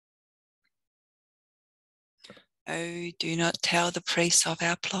Oh, do not tell the priest of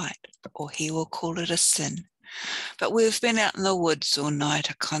our plight, or he will call it a sin. But we've been out in the woods all night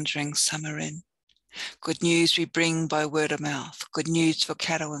a conjuring summer in. Good news we bring by word of mouth, good news for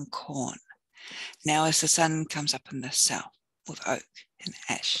cattle and corn. Now as the sun comes up in the south, with oak and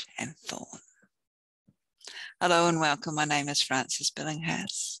ash and thorn. Hello and welcome, my name is Frances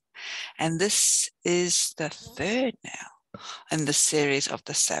Billinghurst, and this is the third now in the series of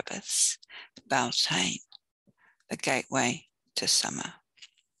the Sabbaths, Bealtaine, the gateway to summer.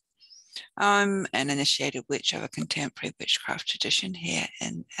 I'm an initiated witch of a contemporary witchcraft tradition here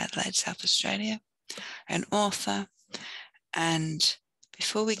in Adelaide, South Australia, an author, and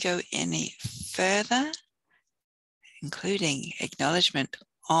before we go any further, including acknowledgement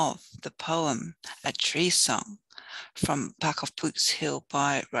of the poem A Tree Song from Park of Boots Hill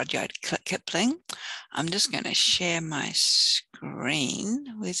by Rudyard Kipling, I'm just going to share my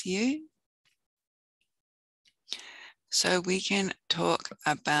screen with you so we can talk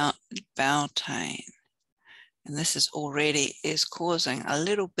about Bealtaine. And this is already causing a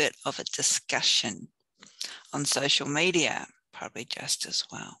little bit of a discussion on social media, probably just as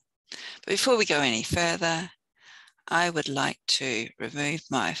well. But before we go any further, I would like to remove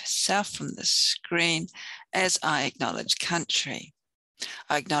myself from the screen as I acknowledge country.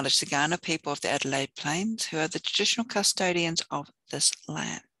 I acknowledge the Kaurna people of the Adelaide Plains, who are the traditional custodians of this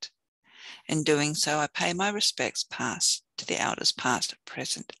land. In doing so, I pay my respects past to the elders past,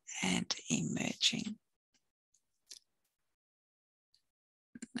 present, and emerging.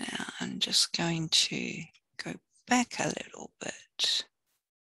 Now, I'm just going to go back a little bit,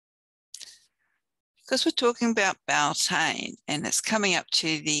 because we're talking about Bealtaine and it's coming up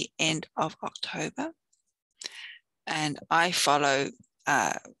to the end of October. And I follow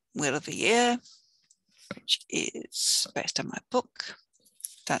Wheel of the Year, which is based on my book,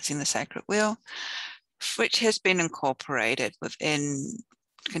 Dancing the Sacred Wheel, which has been incorporated within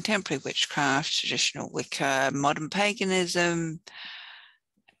contemporary witchcraft, traditional Wicca, modern paganism,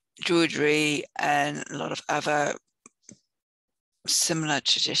 Druidry, and a lot of other similar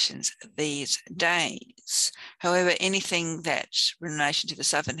traditions these days. However, anything that's in relation to the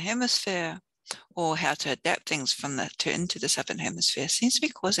Southern Hemisphere or how to adapt things from into the Southern Hemisphere seems to be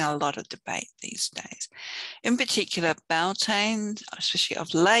causing a lot of debate these days. In particular, Bealtaine, especially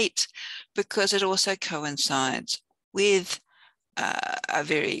of late, because it also coincides with a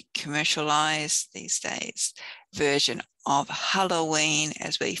very commercialized these days version of Halloween,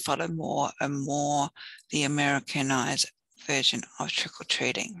 as we follow more and more the Americanized version of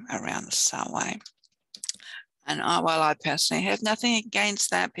trick-or-treating around the Subway. And while I personally have nothing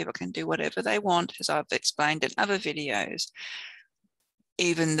against that, people can do whatever they want, as I've explained in other videos.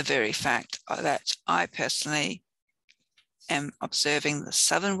 Even the very fact that I personally am observing the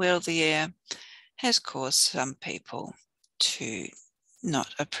Southern Wheel of the Year has caused some people to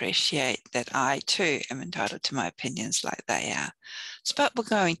not appreciate that I too am entitled to my opinions like they are. But we're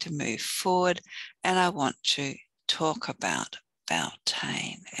going to move forward, and I want to talk about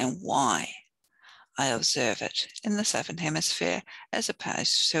Bealtaine and why I observe it in the Southern Hemisphere as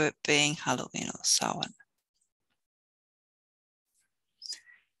opposed to it being Halloween or so on.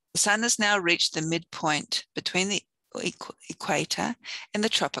 The sun has now reached the midpoint between the equator and the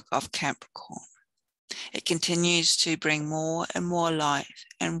Tropic of Capricorn. It continues to bring more and more light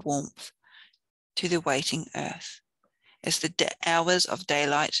and warmth to the waiting earth as the hours of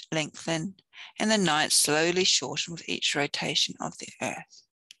daylight lengthen and the nights slowly shorten with each rotation of the earth,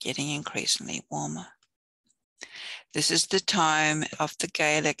 getting increasingly warmer. This is the time of the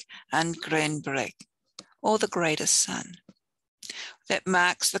Gaelic Angrenbrig, or the greatest sun, that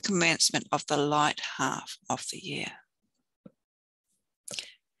marks the commencement of the light half of the year.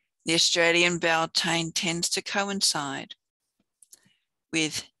 The Australian Bealtaine tends to coincide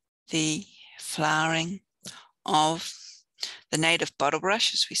with the flowering of the native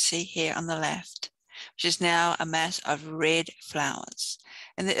bottlebrush, as we see here on the left, which is now a mass of red flowers.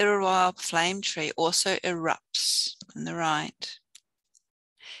 And the Iroquois flame tree also erupts on the right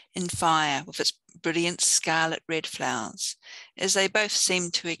in fire with its brilliant scarlet red flowers, as they both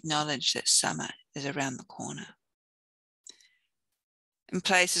seem to acknowledge that summer is around the corner. In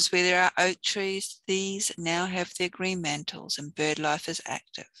places where there are oak trees, these now have their green mantles and bird life is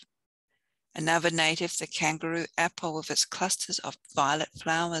active. Another native, the kangaroo apple, with its clusters of violet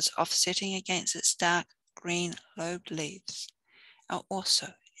flowers offsetting against its dark green lobed leaves, are also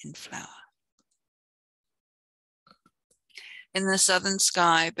in flower. In the southern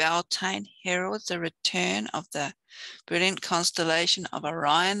sky, Bealtaine heralds the return of the brilliant constellation of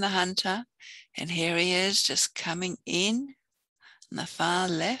Orion the Hunter, and here he is just coming in on the far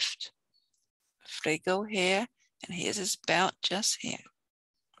left, Frigo here, And here's his belt just here.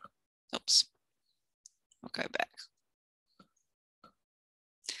 Oops, we'll go back.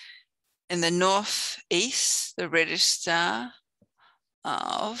 In the northeast, the reddish star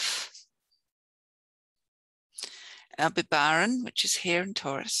of Aldebaran, which is here in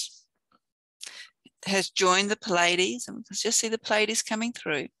Taurus, has joined the Pleiades, and we can just see the Pleiades coming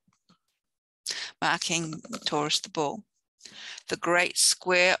through, marking Taurus the bull. The great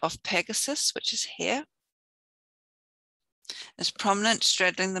square of Pegasus, which is here, is prominent,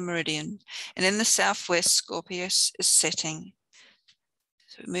 straddling the meridian, and in the southwest, Scorpius is setting.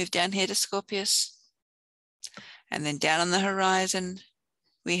 So we move down here to Scorpius, and then down on the horizon,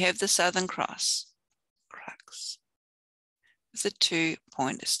 we have the Southern Cross, crux, with the 2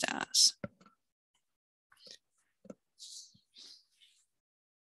 pointer stars.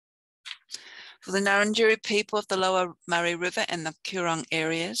 For the Ngarrindjeri people of the lower Murray River and the Coorong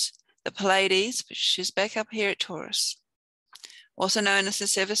areas, the Pleiades, which is back up here at Taurus, also known as the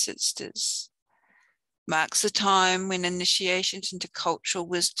Seven Sisters, marks the time when initiations into cultural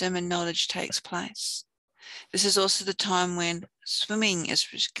wisdom and knowledge takes place. This is also the time when swimming is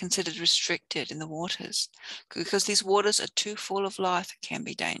considered restricted in the waters, because these waters are too full of life and can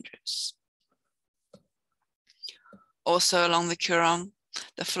be dangerous. Also along the Coorong,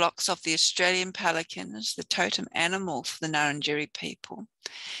 the flocks of the Australian pelicans, the totem animal for the Ngarrindjeri people,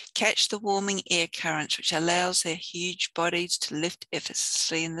 catch the warming air currents, which allows their huge bodies to lift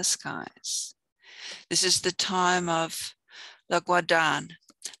effortlessly in the skies. This is the time of Laguadan,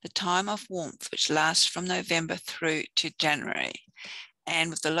 the time of warmth, which lasts from November through to January. And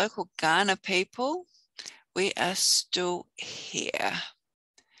with the local Ghana people, we are still here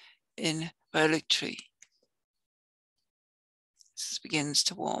in Bealtaine. This begins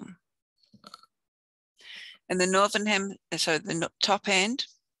to warm. In the the top end,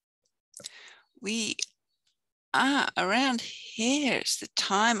 we are around here. It's the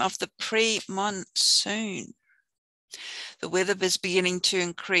time of the pre-monsoon. The weather is beginning to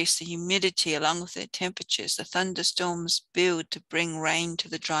increase, the humidity along with the temperatures. The thunderstorms build to bring rain to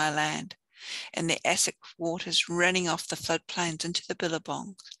the dry land, and the acid waters running off the floodplains into the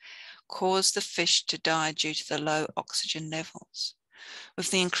billabongs cause the fish to die due to the low oxygen levels. With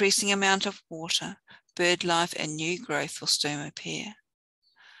the increasing amount of water, bird life and new growth will soon appear.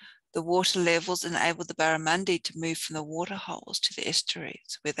 The water levels enable the barramundi to move from the water holes to the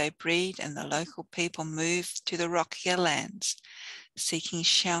estuaries, where they breed, and the local people move to the rockier lands, seeking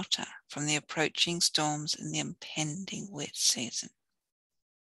shelter from the approaching storms and the impending wet season.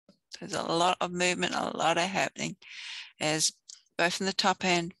 There's a lot of movement, a lot of happening, as both in the top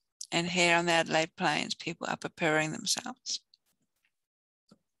end and here on the Adelaide Plains, people are preparing themselves.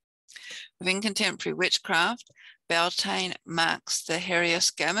 Within contemporary witchcraft, Bealtaine marks the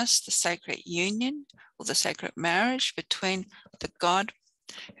Herios Gamus, the sacred union or the sacred marriage between the god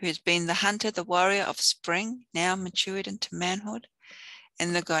who has been the hunter, the warrior of spring, now matured into manhood,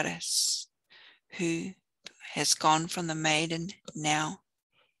 and the goddess who has gone from the maiden now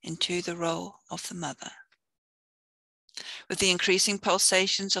into the role of the mother. With the increasing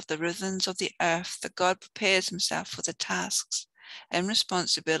pulsations of the rhythms of the earth, the god prepares himself for the tasks and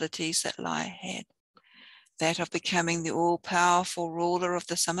responsibilities that lie ahead, that of becoming the all-powerful ruler of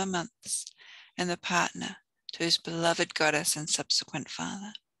the summer months and the partner to his beloved goddess and subsequent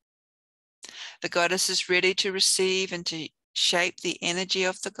father. The goddess is ready to receive and to shape the energy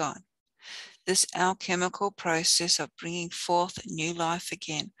of the god. This alchemical process of bringing forth new life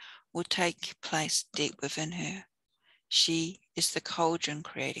again will take place deep within her. She is the cauldron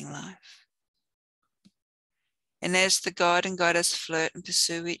creating life. And as the god and goddess flirt and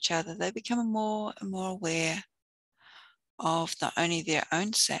pursue each other, they become more and more aware of not only their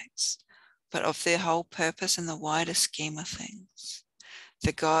own sex, but of their whole purpose in the wider scheme of things.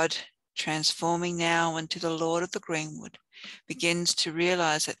 The god, transforming now into the Lord of the Greenwood, begins to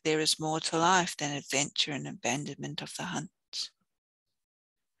realize that there is more to life than adventure and abandonment of the hunt.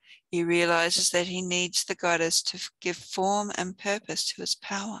 He realizes that he needs the goddess to give form and purpose to his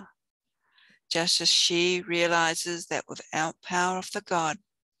power, just as she realizes that without power of the god,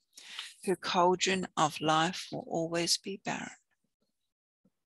 her cauldron of life will always be barren.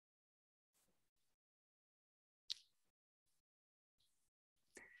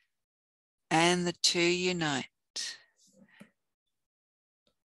 And the two unite,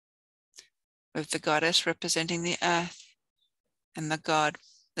 with the goddess representing the earth and the god,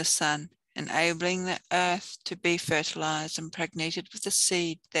 the sun, enabling the earth to be fertilized and impregnated with the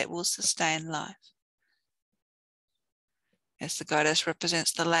seed that will sustain life. As the goddess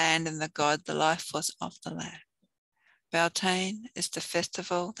represents the land and the god, the life force of the land. Bealtaine is the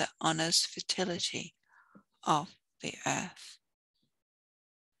festival that honors fertility of the earth.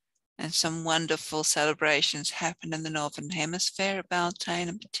 And some wonderful celebrations happen in the Northern Hemisphere, at Bealtaine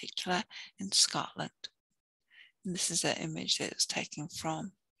in particular, in Scotland. And this is an image that was taken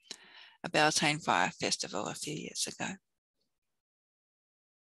from a Bealtaine fire festival a few years ago.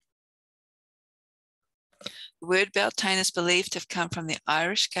 The word Bealtaine is believed to have come from the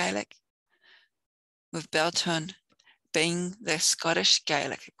Irish Gaelic, with Bealtaine being the Scottish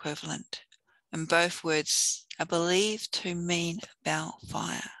Gaelic equivalent. And both words are believed to mean bell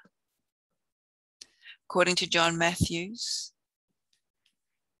fire. According to John Matthews,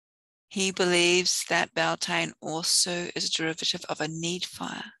 he believes that Bealtaine also is a derivative of a need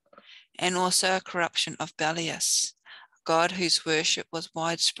fire and also a corruption of Belius, a god whose worship was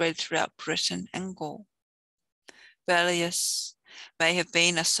widespread throughout Britain and Gaul. Belius may have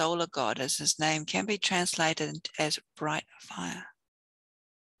been a solar god, as his name can be translated as bright fire.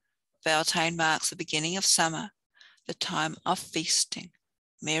 Bealtaine marks the beginning of summer, the time of feasting,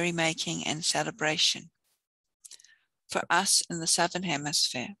 merrymaking, and celebration for us in the Southern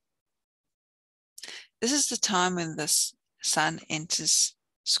Hemisphere. This is the time when the sun enters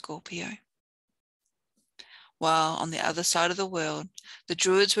Scorpio. While on the other side of the world, the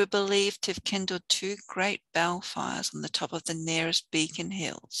Druids were believed to have kindled two great bell fires on the top of the nearest beacon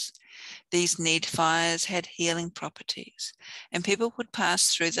hills. These need fires had healing properties, and people would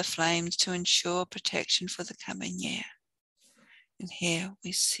pass through the flames to ensure protection for the coming year. And here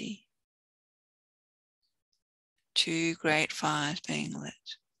we see two great fires being lit.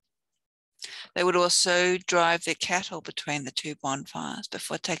 They would also drive their cattle between the two bonfires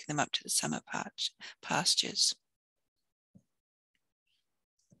before taking them up to the summer pastures.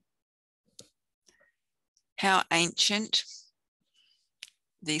 How ancient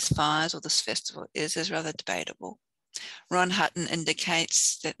these fires or this festival is rather debatable. Ron Hutton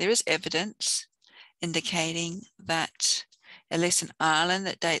indicates that there is evidence indicating that, at least in Ireland,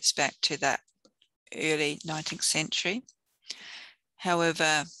 that dates back to the early 19th century.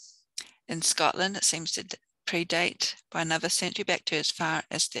 However, in Scotland, it seems to predate by another century, back to as far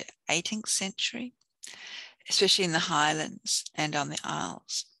as the 18th century, especially in the Highlands and on the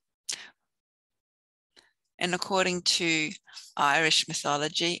Isles. And according to Irish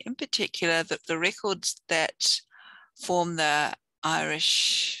mythology, in particular, the records that form the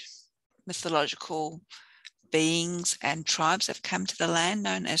Irish mythological beings and tribes that have come to the land,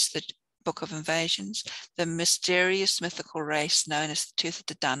 known as the Book of Invasions, the mysterious mythical race known as the Tuatha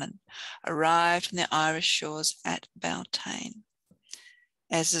De Danann arrived from the Irish shores at Bealtaine,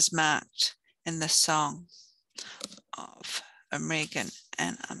 as is marked in the Song of Imregan.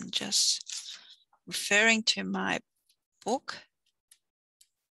 And I'm just referring to my book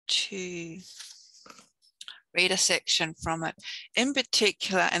to read a section from it. In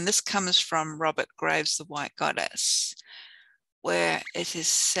particular, and this comes from Robert Graves' The White Goddess, where it is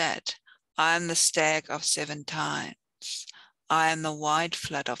said, I am the stag of 7 times. I am the wide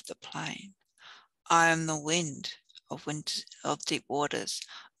flood of the plain. I am the wind of deep waters.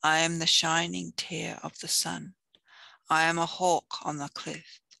 I am the shining tear of the sun. I am a hawk on the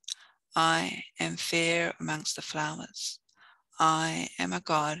cliff. I am fair amongst the flowers. I am a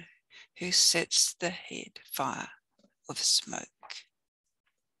god who sets the head fire with smoke.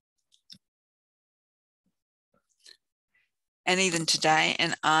 And even today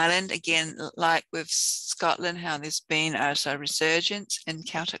in Ireland, again, like with Scotland, how there's been also a resurgence in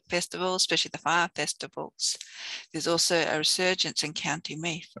Celtic festivals, especially the fire festivals. There's also a resurgence in County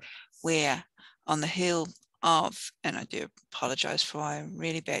Meath, where on the hill of, and I do apologise for my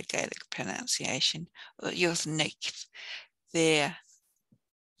really bad Gaelic pronunciation, Nick, there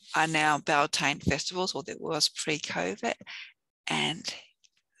are now Bealtaine festivals, or there was pre-COVID, and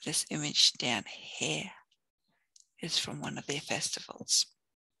this image down here is from one of their festivals.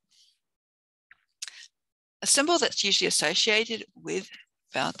 A symbol that's usually associated with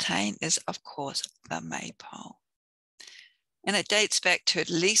Bealtaine is, of course, the maypole. And it dates back to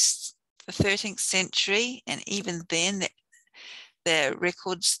at least the 13th century, and even then the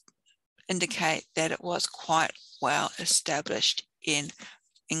records indicate that it was quite well established in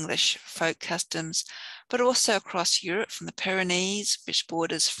English folk customs, but also across Europe, from the Pyrenees, which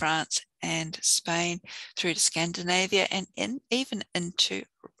borders France and Spain, through to Scandinavia, and even into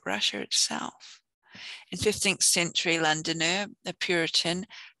Russia itself. In 15th century Londoner, the Puritan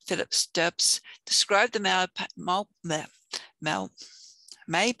Philip Stubbs, described the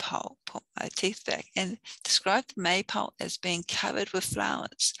maypole, put my teeth back, and described the maypole as being covered with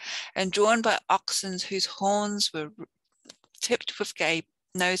flowers and drawn by oxen whose horns were tipped with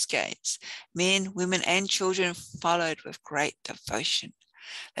nosegays. Men, women, and children followed with great devotion.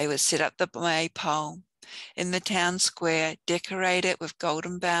 They would set up the maypole in the town square, decorate it with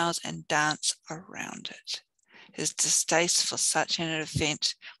golden boughs and dance around it. His distaste for such an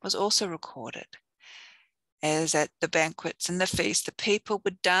event was also recorded, as at the banquets and the feasts the people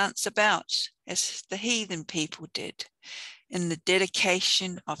would dance about, as the heathen people did, in the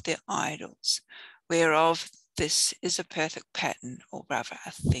dedication of their idols, whereof this is a perfect pattern, or rather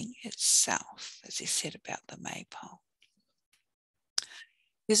a thing itself, as he said about the maypole.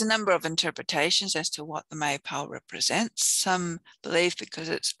 There's a number of interpretations as to what the maypole represents. Some believe because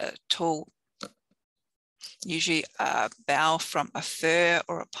it's a tall, usually a bough from a fir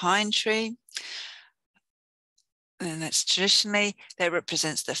or a pine tree, and that's traditionally, that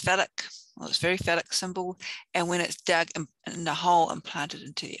represents the phallic, well, it's a very phallic symbol, and when it's dug in the hole and planted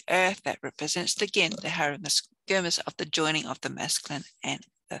into the earth, that represents, again, the hieroglyphs of the joining of the masculine and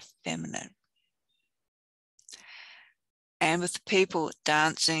the feminine. And with the people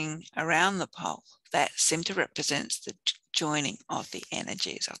dancing around the pole, that seemed to represent the joining of the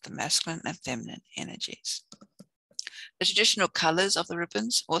energies of the masculine and feminine energies. The traditional colours of the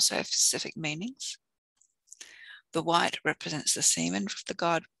ribbons also have specific meanings. The white represents the semen of the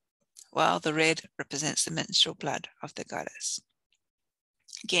god, while the red represents the menstrual blood of the goddess.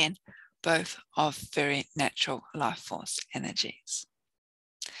 Again, both of very natural life force energies.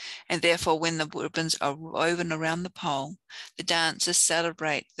 And therefore, when the ribbons are woven around the pole, the dancers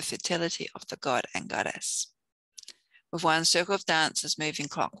celebrate the fertility of the god and goddess. With one circle of dancers moving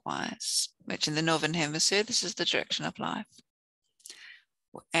clockwise, which in the Northern Hemisphere, this is the direction of life,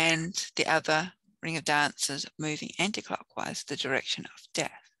 and the other ring of dancers moving anti-clockwise, the direction of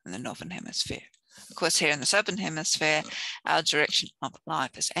death in the Northern Hemisphere. Of course, here in the Southern Hemisphere, our direction of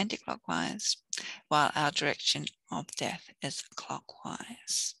life is anti-clockwise, while our direction of death is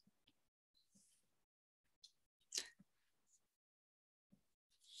clockwise.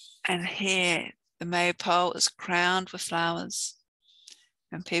 And here, the maypole is crowned with flowers,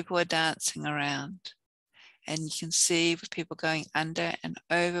 and people are dancing around. And you can see with people going under and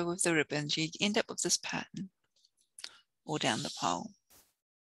over with the ribbons, you end up with this pattern all down the pole.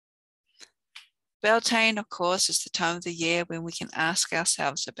 Bealtaine, of course, is the time of the year when we can ask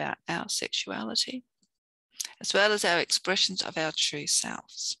ourselves about our sexuality, as well as our expressions of our true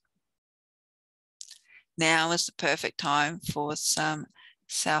selves. Now is the perfect time for some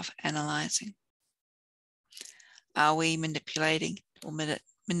self-analyzing. Are we manipulating or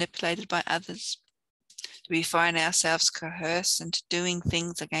manipulated by others? Do we find ourselves coerced into doing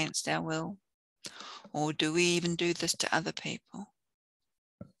things against our will? Or do we even do this to other people?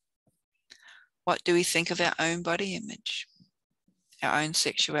 What do we think of our own body image, our own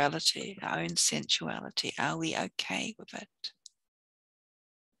sexuality, our own sensuality? Are we okay with it?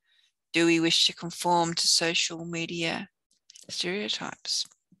 Do we wish to conform to social media stereotypes?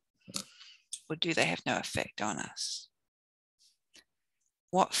 Or do they have no effect on us?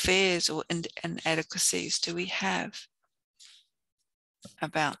 What fears or inadequacies do we have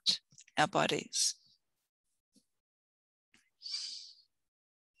about our bodies?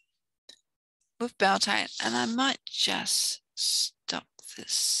 With Bealtaine, and I might just stop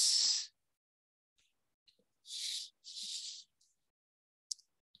this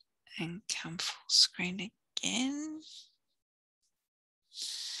and come full screen again.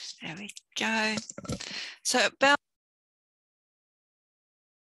 There we go. So